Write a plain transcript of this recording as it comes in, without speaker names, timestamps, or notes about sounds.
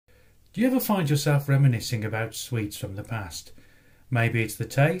Do you ever find yourself reminiscing about sweets from the past? Maybe it's the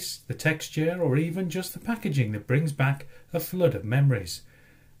taste, the texture, or even just the packaging that brings back a flood of memories.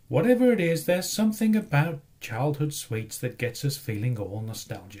 Whatever it is, there's something about childhood sweets that gets us feeling all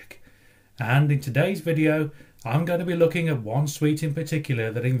nostalgic. And in today's video, I'm going to be looking at one sweet in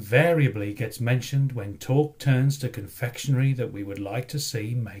particular that invariably gets mentioned when talk turns to confectionery that we would like to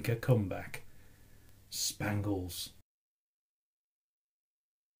see make a comeback. Spangles.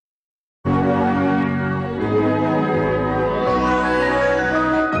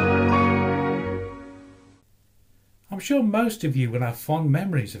 I'm sure most of you will have fond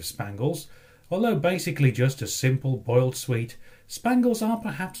memories of Spangles. Although basically just a simple boiled sweet, Spangles are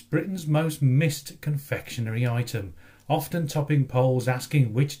perhaps Britain's most missed confectionery item, often topping polls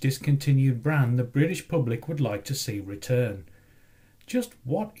asking which discontinued brand the British public would like to see return. Just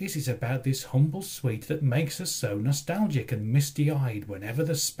what is it about this humble sweet that makes us so nostalgic and misty-eyed whenever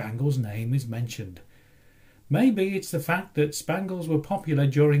the Spangles name is mentioned? Maybe it's the fact that Spangles were popular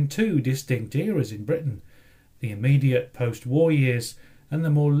during two distinct eras in Britain, the immediate post-war years and the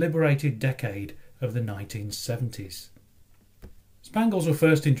more liberated decade of the 1970s. Spangles were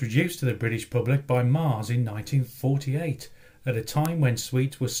first introduced to the British public by Mars in 1948, at a time when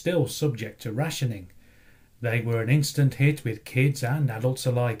sweets were still subject to rationing. They were an instant hit with kids and adults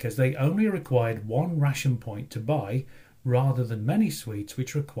alike, as they only required one ration point to buy, rather than many sweets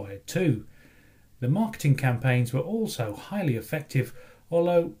which required two. The marketing campaigns were also highly effective,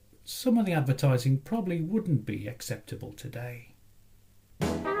 although some of the advertising probably wouldn't be acceptable today.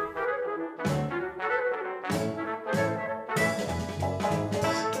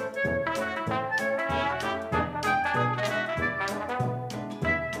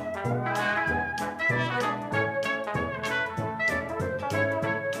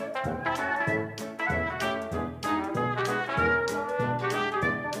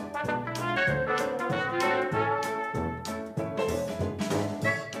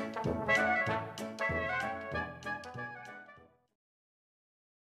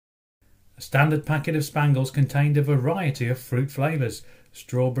 A standard packet of Spangles contained a variety of fruit flavours: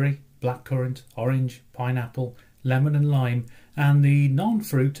 strawberry, blackcurrant, orange, pineapple, lemon and lime, and the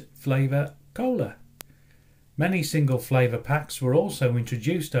non-fruit flavour cola. Many single flavour packs were also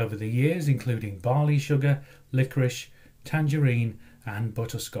introduced over the years, including barley sugar, licorice, tangerine and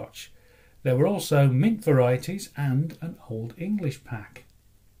butterscotch. There were also mint varieties and an Old English pack.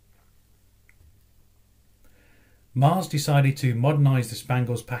 Mars decided to modernise the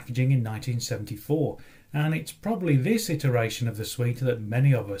Spangles packaging in 1974, and it's probably this iteration of the sweet that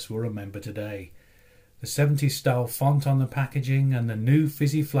many of us will remember today. The 70s style font on the packaging and the new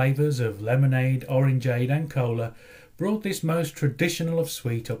fizzy flavours of lemonade, orangeade and cola brought this most traditional of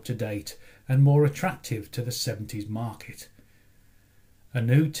sweet up to date and more attractive to the 70s market. A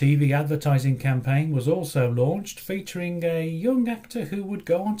new TV advertising campaign was also launched, featuring a young actor who would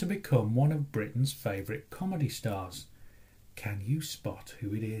go on to become one of Britain's favourite comedy stars. Can you spot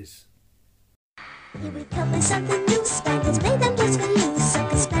who it is? Here we come with something new. Spangles made them just for you.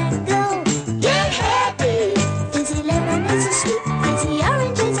 Suck a Spangle, get happy. Fizzy lemon is a sweet, fizzy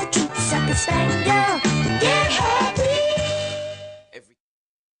orange is a treat. Suck a Spangle, get happy.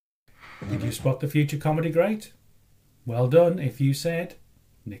 Did you spot the future comedy great? Well done if you said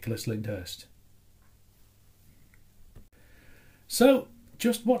Nicholas Lyndhurst. So,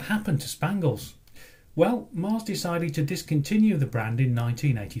 just what happened to Spangles? Well, Mars decided to discontinue the brand in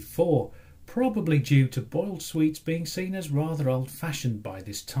 1984, probably due to boiled sweets being seen as rather old-fashioned by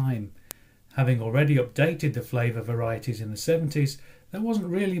this time. Having already updated the flavour varieties in the 70s, there wasn't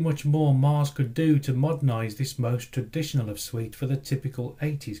really much more Mars could do to modernise this most traditional of sweet for the typical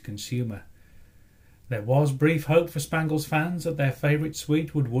 80s consumer. There was brief hope for Spangles fans that their favourite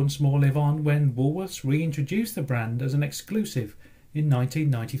sweet would once more live on when Woolworths reintroduced the brand as an exclusive in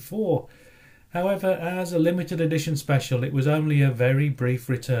 1994. However, as a limited edition special, it was only a very brief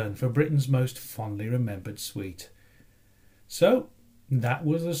return for Britain's most fondly remembered sweet. So, that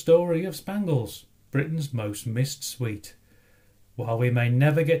was the story of Spangles, Britain's most missed sweet. While we may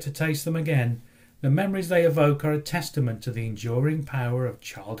never get to taste them again, the memories they evoke are a testament to the enduring power of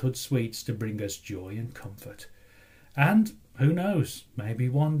childhood sweets to bring us joy and comfort. And, who knows, maybe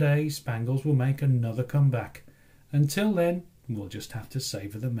one day Spangles will make another comeback. Until then, we'll just have to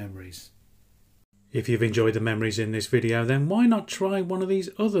savour the memories. If you've enjoyed the memories in this video, then why not try one of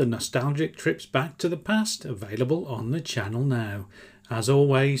these other nostalgic trips back to the past, available on the channel now. As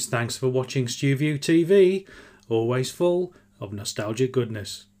always, thanks for watching Stuview TV, always full of nostalgic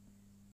goodness.